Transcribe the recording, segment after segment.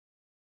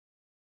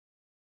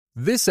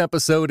This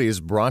episode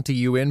is brought to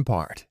you in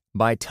part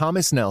by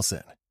Thomas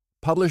Nelson,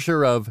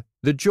 publisher of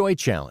The Joy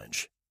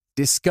Challenge.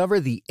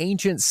 Discover the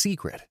ancient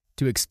secret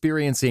to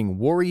experiencing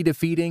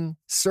worry-defeating,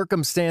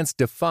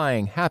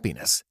 circumstance-defying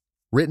happiness.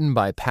 Written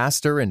by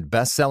pastor and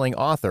best-selling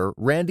author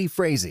Randy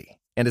Frazee,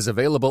 and is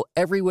available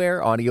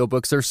everywhere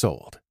audiobooks are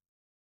sold.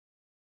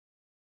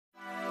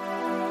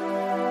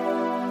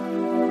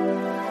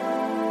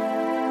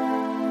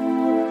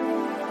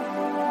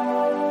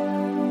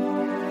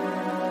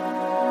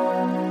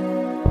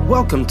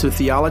 Welcome to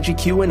Theology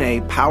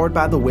Q&A, powered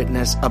by The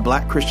Witness, a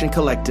Black Christian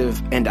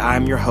collective, and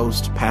I'm your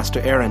host, Pastor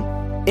Aaron.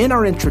 In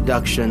our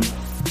introduction,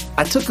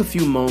 I took a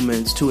few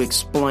moments to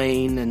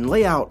explain and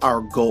lay out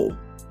our goal.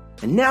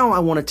 And now I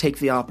want to take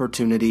the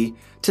opportunity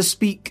to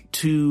speak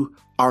to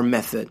our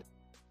method.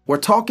 We're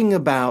talking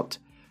about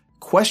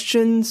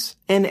questions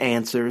and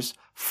answers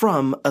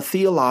from a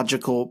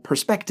theological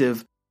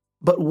perspective,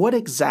 but what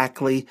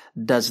exactly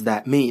does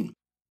that mean?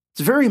 It's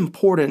very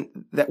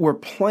important that we're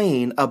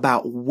plain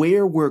about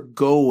where we're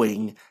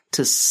going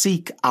to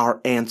seek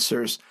our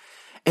answers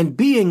and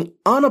being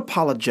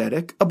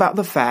unapologetic about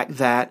the fact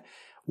that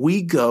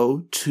we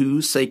go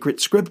to sacred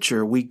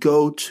scripture. We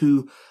go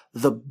to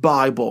the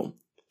Bible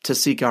to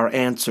seek our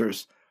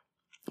answers.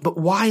 But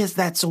why is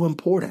that so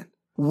important?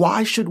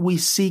 Why should we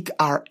seek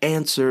our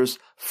answers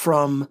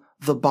from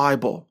the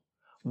Bible?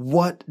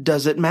 What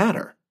does it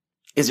matter?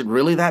 Is it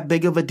really that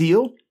big of a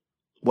deal?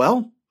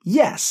 Well,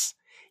 yes.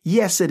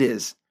 Yes, it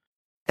is.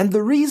 And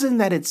the reason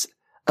that it's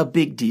a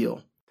big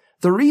deal,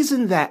 the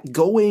reason that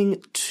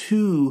going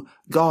to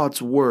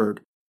God's Word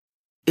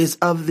is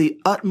of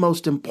the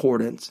utmost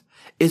importance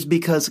is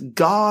because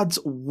God's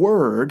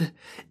Word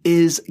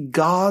is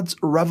God's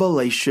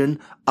revelation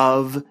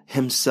of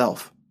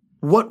Himself.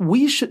 What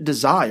we should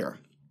desire,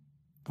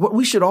 what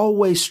we should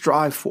always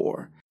strive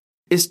for,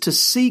 is to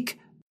seek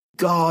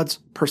God's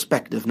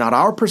perspective, not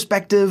our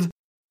perspective,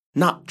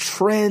 not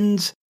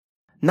trends,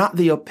 not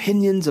the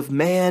opinions of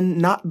man,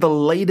 not the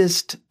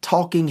latest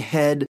talking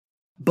head,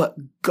 but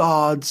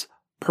God's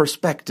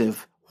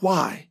perspective.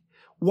 Why?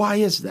 Why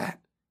is that?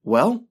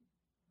 Well,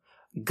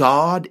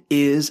 God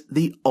is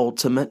the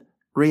ultimate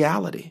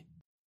reality.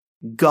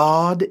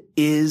 God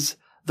is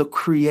the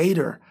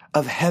creator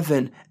of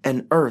heaven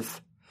and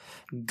earth.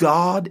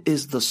 God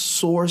is the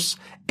source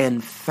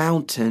and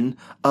fountain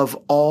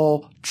of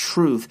all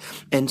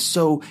truth. And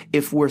so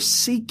if we're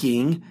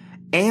seeking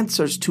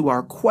answers to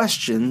our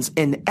questions,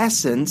 in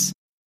essence,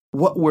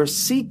 what we're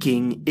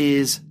seeking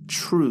is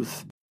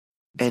truth.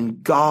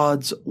 And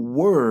God's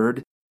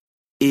Word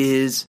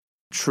is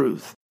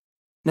truth.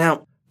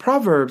 Now,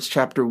 Proverbs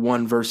chapter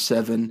 1, verse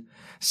 7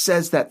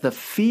 says that the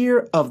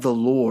fear of the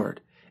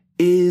Lord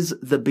is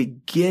the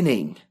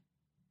beginning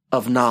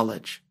of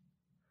knowledge.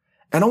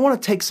 And I want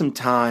to take some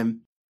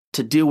time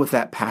to deal with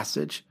that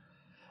passage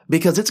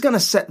because it's going to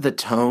set the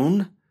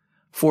tone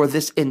for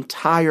this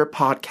entire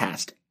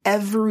podcast.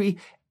 Every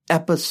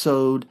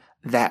episode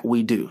that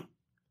we do.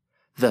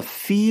 The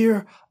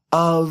fear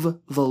of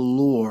the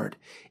Lord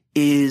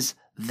is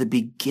the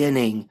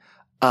beginning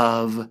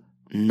of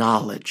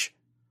knowledge.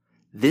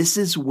 This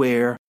is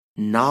where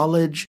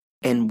knowledge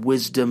and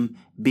wisdom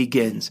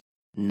begins.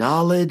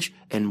 Knowledge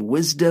and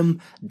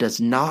wisdom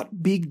does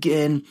not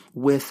begin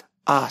with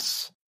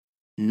us.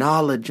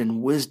 Knowledge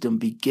and wisdom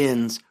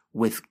begins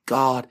with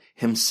God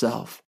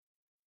Himself.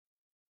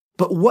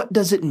 But what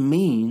does it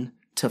mean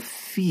to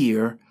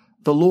fear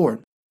the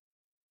Lord?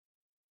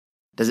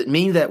 Does it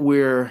mean that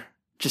we're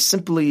just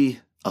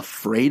simply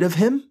afraid of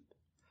Him?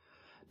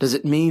 Does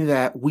it mean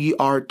that we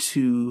are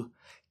to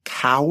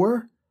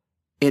cower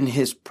in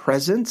His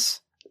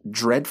presence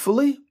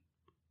dreadfully?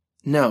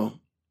 No.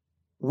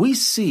 We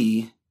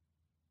see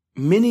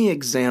many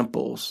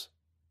examples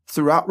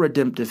throughout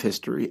redemptive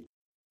history,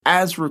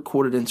 as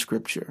recorded in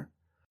Scripture,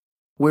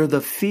 where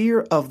the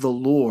fear of the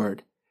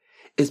Lord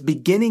is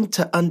beginning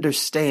to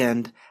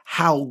understand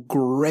how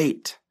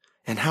great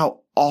and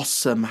how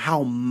awesome,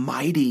 how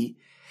mighty,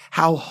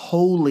 how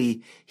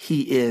holy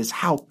He is,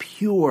 how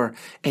pure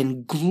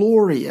and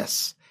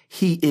glorious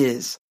He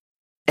is.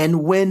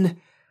 And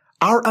when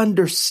our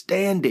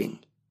understanding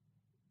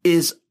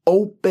is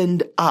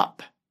opened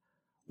up,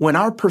 when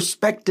our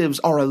perspectives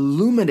are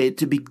illuminated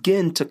to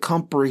begin to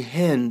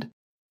comprehend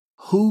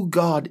who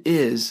God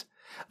is,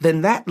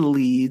 then that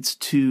leads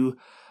to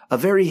a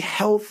very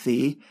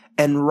healthy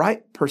and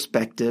right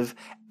perspective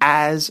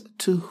as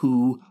to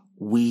who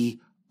we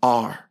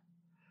are.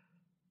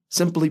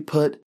 Simply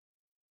put,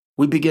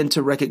 we begin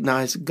to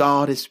recognize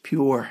God is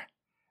pure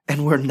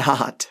and we're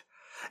not.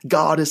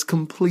 God is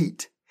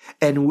complete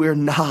and we're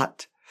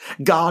not.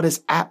 God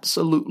is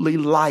absolutely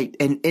light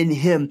and in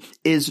Him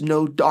is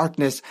no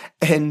darkness,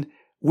 and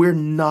we're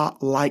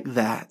not like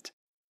that.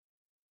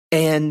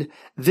 And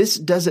this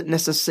doesn't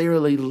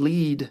necessarily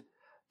lead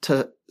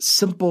to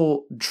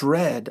simple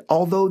dread,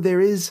 although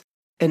there is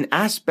an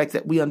aspect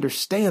that we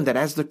understand that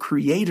as the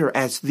Creator,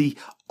 as the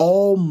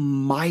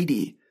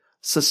Almighty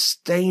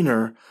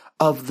Sustainer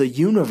of the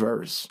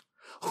universe,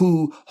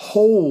 who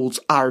holds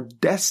our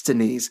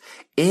destinies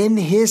in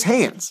His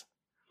hands,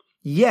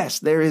 Yes,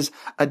 there is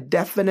a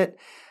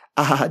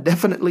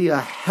definitely a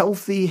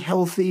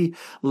healthy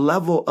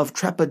level of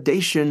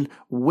trepidation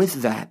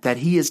with that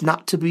he is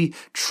not to be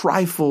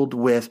trifled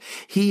with.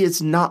 He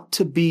is not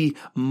to be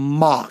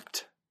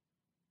mocked.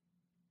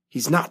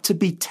 He's not to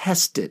be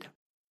tested.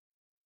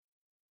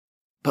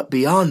 But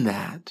beyond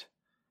that,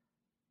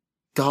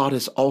 God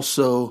is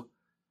also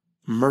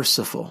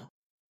merciful.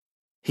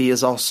 He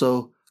is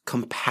also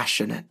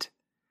compassionate.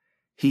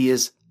 He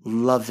is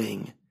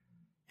loving,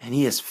 and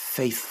he is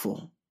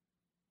faithful.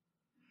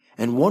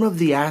 And one of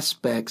the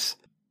aspects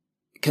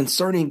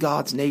concerning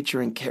God's nature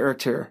and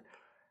character,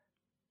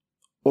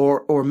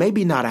 or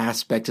maybe not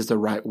aspect is the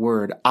right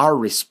word, our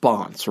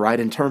response, right?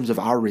 In terms of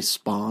our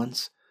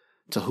response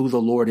to who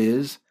the Lord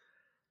is.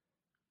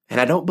 And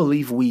I don't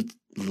believe we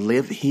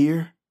live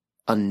here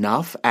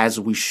enough as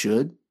we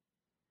should,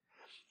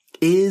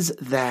 is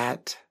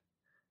that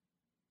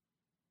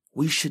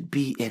we should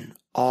be in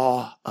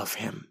awe of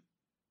him.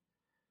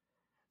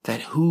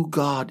 That who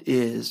God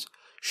is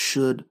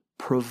should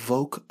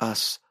provoke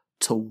us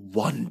to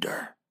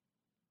wonder.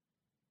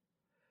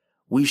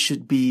 We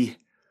should be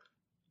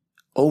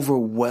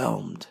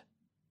overwhelmed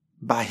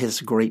by his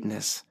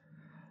greatness,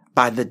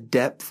 by the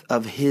depth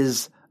of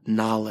his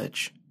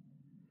knowledge.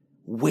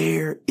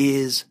 Where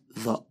is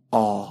the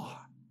awe?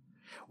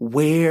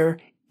 Where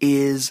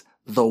is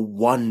the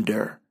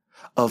wonder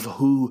of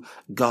who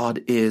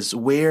God is?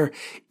 Where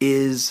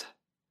is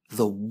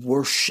the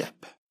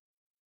worship?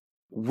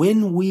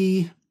 When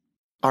we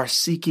are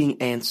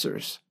seeking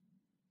answers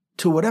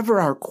to whatever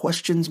our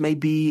questions may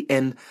be,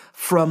 and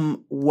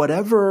from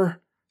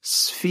whatever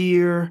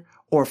sphere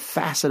or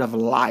facet of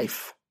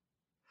life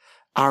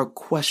our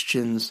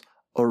questions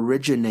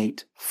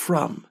originate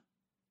from,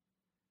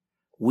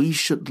 we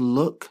should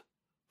look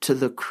to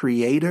the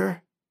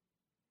Creator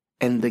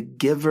and the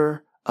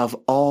Giver of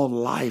all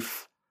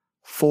life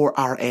for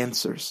our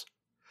answers.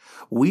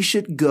 We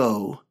should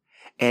go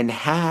and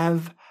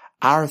have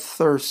our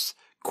thirst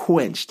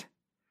quenched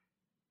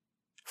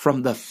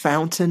from the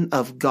fountain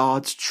of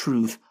God's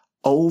truth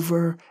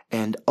over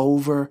and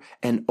over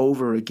and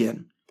over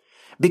again.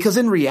 Because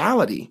in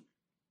reality,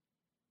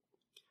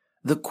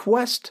 the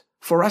quest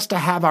for us to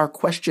have our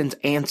questions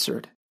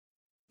answered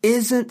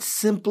isn't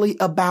simply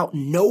about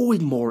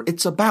knowing more.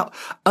 It's about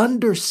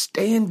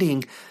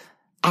understanding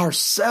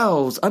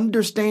ourselves,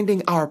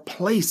 understanding our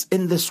place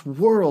in this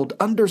world,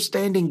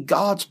 understanding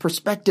God's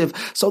perspective,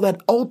 so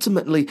that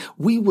ultimately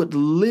we would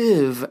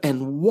live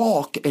and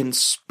walk and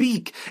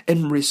speak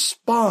and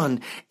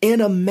respond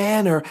in a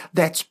manner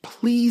that's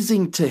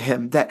pleasing to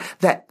him,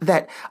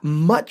 that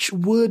much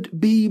would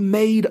be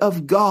made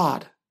of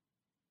God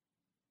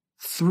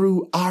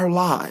through our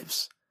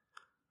lives.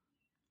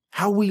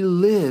 How we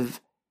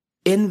live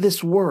in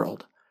this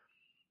world,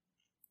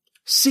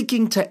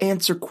 seeking to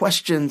answer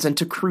questions and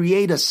to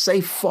create a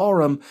safe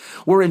forum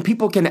wherein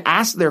people can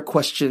ask their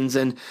questions,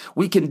 and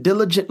we can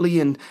diligently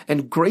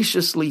and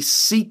graciously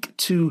seek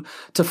to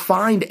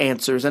find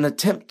answers and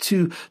attempt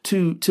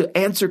to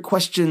answer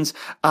questions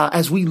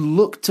as we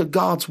look to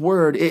God's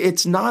word.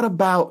 It's not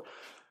about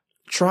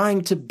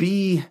trying to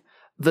be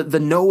the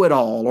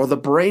know-it-all or the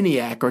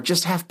brainiac or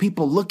just have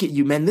people look at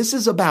you, man. This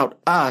is about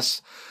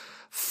us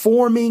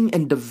forming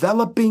and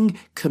developing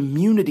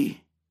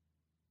community.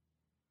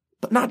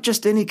 But not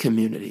just any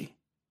community,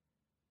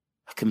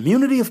 a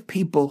community of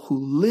people who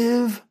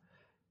live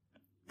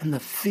in the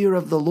fear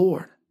of the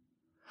Lord,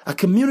 a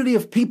community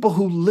of people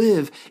who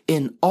live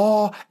in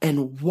awe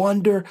and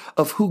wonder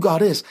of who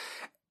God is.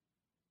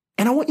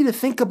 And I want you to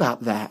think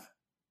about that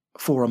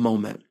for a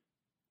moment.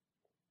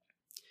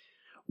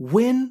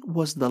 When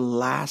was the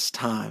last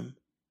time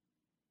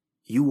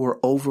you were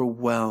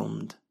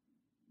overwhelmed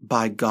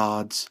by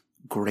God's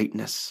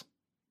greatness?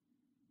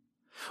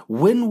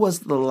 When was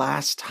the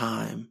last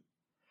time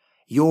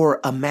your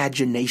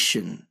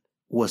imagination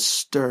was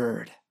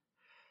stirred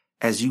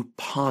as you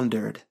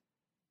pondered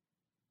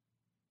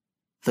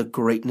the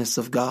greatness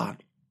of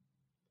God?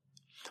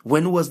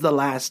 When was the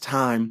last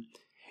time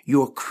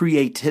your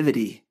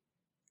creativity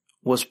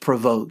was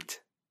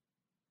provoked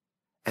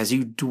as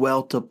you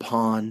dwelt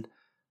upon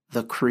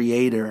the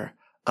Creator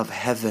of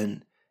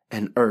heaven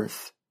and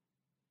earth?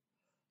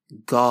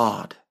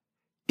 God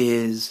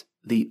is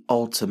the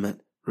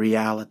ultimate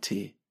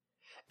reality,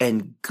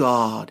 and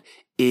God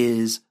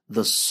is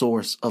the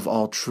source of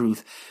all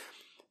truth.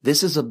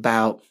 This is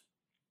about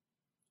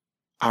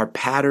our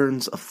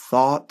patterns of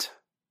thought.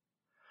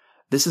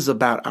 This is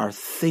about our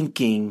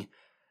thinking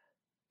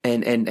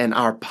and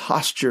our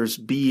postures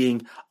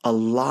being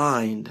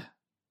aligned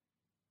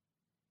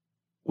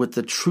with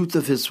the truth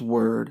of his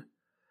word.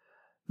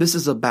 This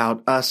is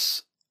about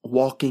us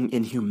walking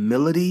in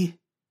humility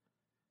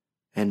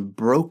and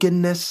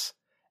brokenness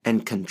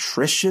and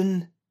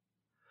contrition.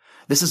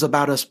 This is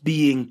about us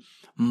being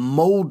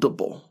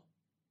moldable,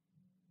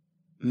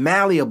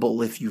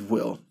 malleable, if you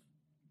will,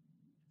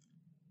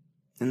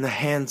 in the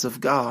hands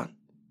of God.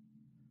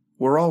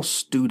 We're all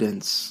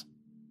students.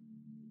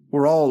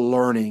 We're all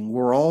learning.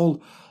 We're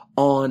all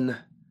on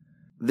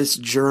this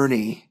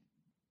journey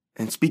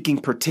And speaking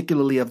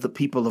particularly of the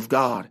people of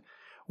God,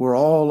 we're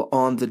all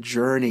on the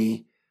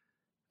journey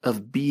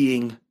of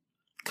being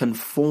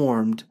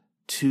conformed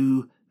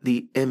to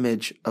the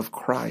image of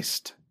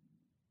Christ.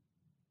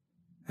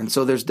 And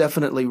so there's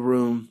definitely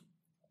room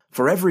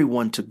for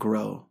everyone to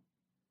grow.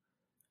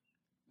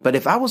 But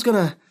if I was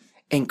going to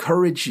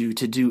encourage you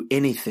to do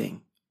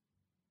anything,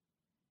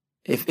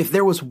 if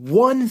there was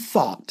one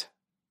thought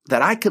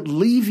that I could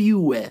leave you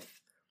with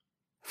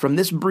from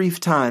this brief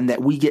time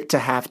that we get to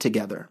have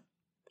together,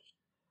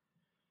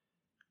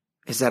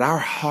 is that our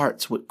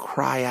hearts would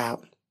cry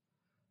out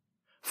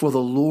for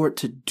the Lord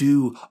to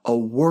do a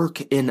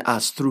work in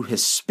us through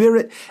His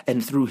Spirit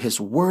and through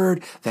His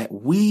Word, that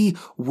we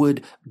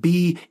would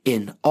be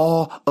in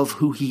awe of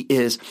who He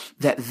is,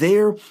 that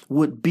there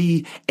would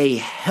be a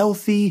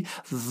healthy,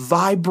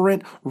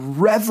 vibrant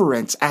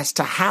reverence as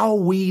to how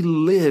we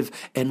live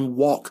and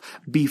walk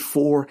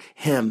before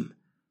Him.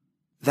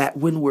 That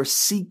when we're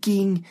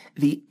seeking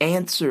the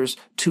answers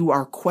to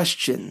our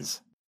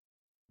questions,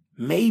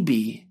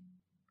 maybe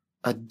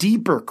a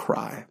deeper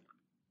cry,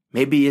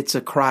 maybe it's a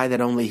cry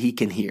that only He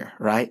can hear,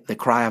 right? The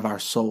cry of our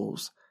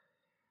souls.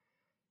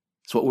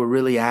 So what we're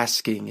really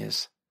asking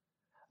is,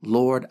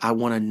 Lord, I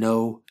want to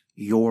know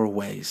your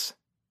ways.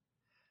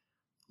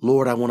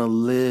 Lord, I want to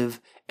live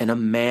in a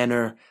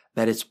manner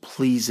that is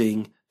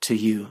pleasing to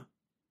you.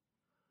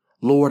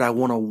 Lord, I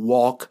want to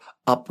walk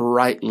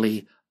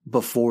uprightly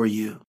before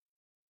you.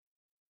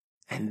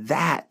 And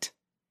that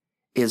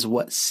is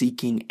what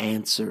seeking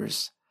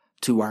answers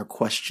to our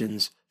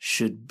questions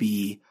should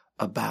be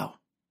about.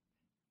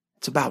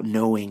 It's about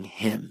knowing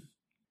Him.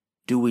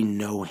 Do we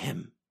know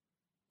Him?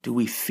 Do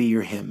we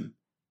fear Him?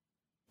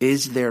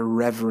 Is there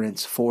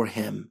reverence for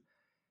Him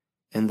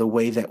in the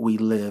way that we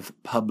live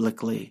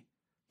publicly,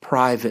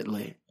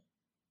 privately?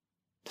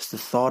 Does the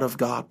thought of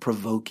God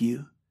provoke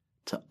you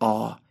to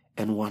awe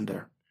and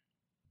wonder?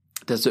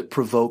 Does it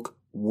provoke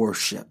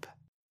worship?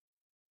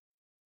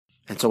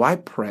 And so I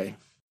pray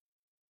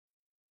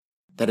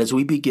that as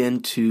we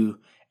begin to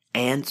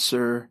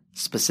answer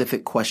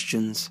specific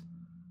questions,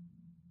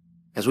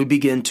 as we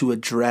begin to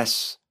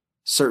address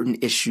certain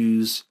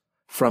issues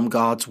from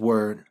God's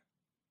Word,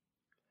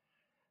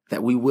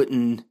 that we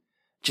wouldn't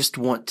just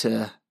want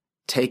to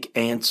take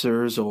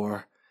answers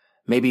or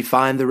maybe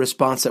find the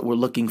response that we're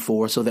looking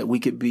for so that we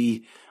could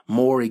be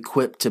more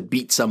equipped to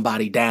beat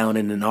somebody down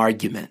in an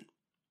argument.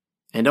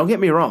 And don't get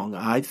me wrong,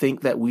 I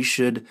think that we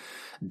should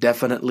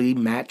definitely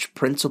match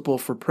principle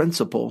for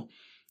principle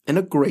in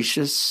a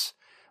gracious,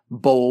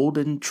 bold,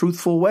 and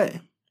truthful way.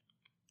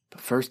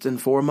 But first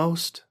and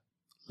foremost,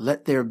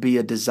 let there be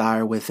a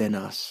desire within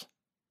us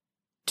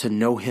to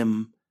know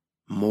Him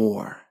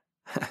more,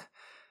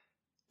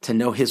 to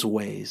know His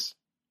ways,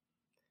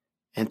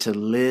 and to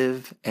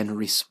live and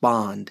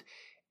respond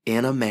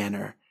in a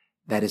manner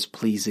that is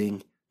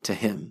pleasing to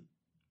Him.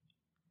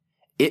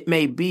 It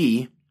may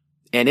be,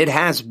 and it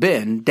has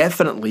been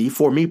definitely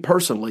for me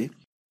personally,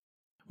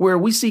 where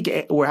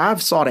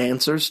I've sought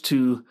answers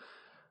to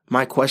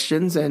my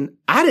questions and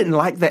I didn't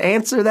like the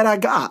answer that I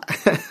got.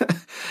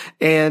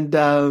 And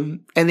the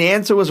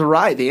answer was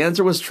right. The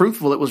answer was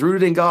truthful. It was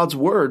rooted in God's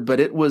Word, but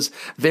it was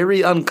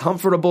very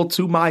uncomfortable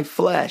to my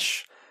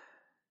flesh.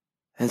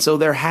 And so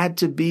there had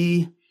to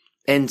be,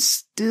 and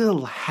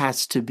still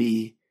has to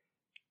be,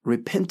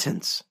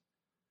 repentance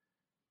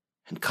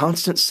and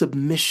constant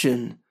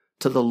submission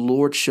to the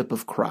Lordship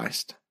of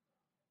Christ,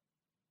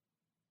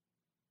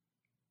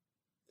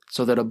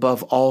 so that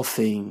above all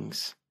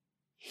things,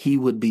 He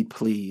would be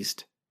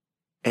pleased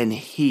and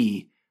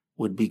He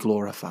would be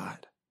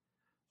glorified.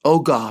 Oh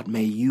God,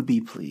 may you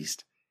be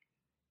pleased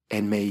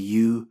and may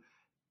you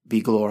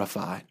be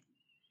glorified.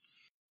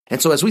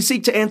 And so as we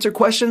seek to answer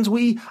questions,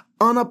 we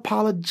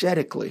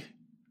unapologetically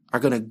are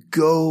going to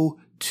go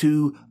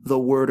to the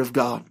Word of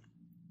God.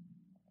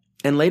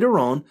 And later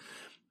on,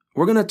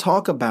 we're going to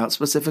talk about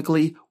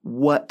specifically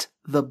what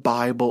the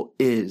Bible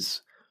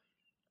is.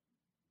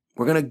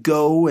 We're going to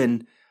go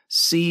and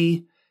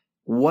see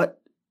what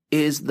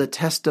is the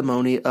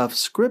testimony of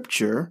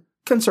Scripture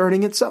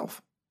concerning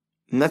itself.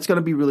 And that's going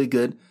to be really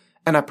good.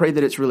 And I pray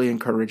that it's really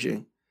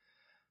encouraging.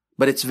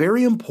 But it's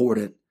very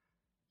important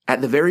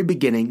at the very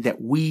beginning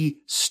that we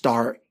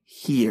start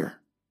here.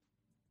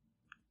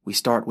 We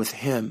start with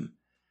Him.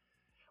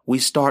 We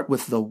start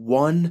with the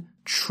one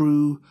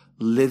true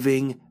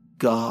living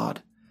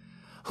God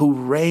who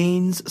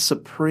reigns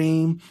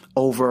supreme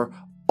over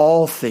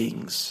all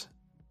things.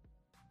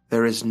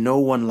 There is no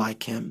one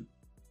like Him.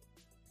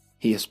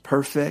 He is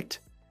perfect,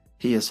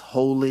 He is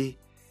holy,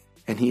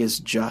 and He is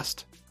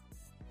just.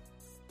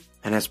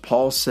 And as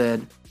Paul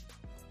said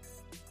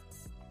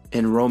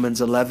in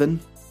Romans 11,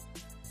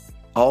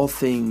 all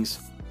things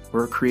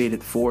were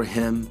created for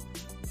Him,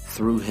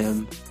 through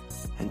Him,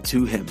 and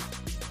to Him.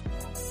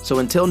 So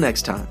until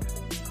next time,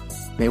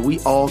 may we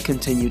all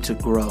continue to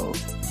grow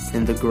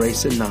in the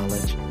grace and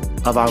knowledge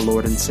of our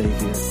Lord and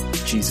Savior,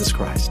 Jesus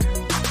Christ.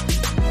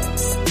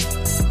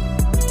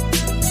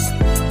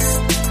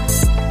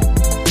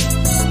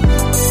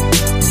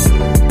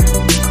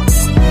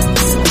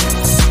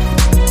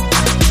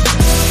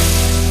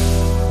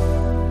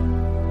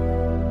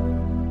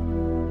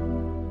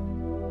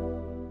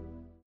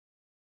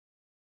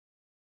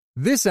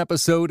 This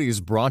episode is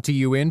brought to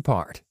you in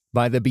part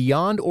by the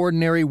Beyond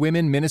Ordinary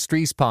Women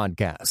Ministries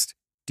podcast.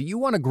 Do you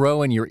want to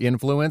grow in your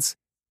influence?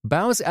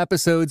 BOW's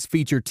episodes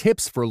feature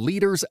tips for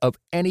leaders of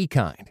any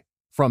kind,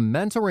 from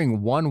mentoring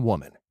one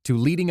woman to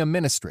leading a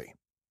ministry.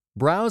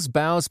 Browse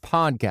BOW's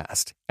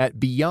podcast at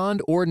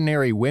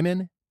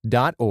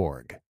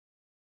beyondordinarywomen.org.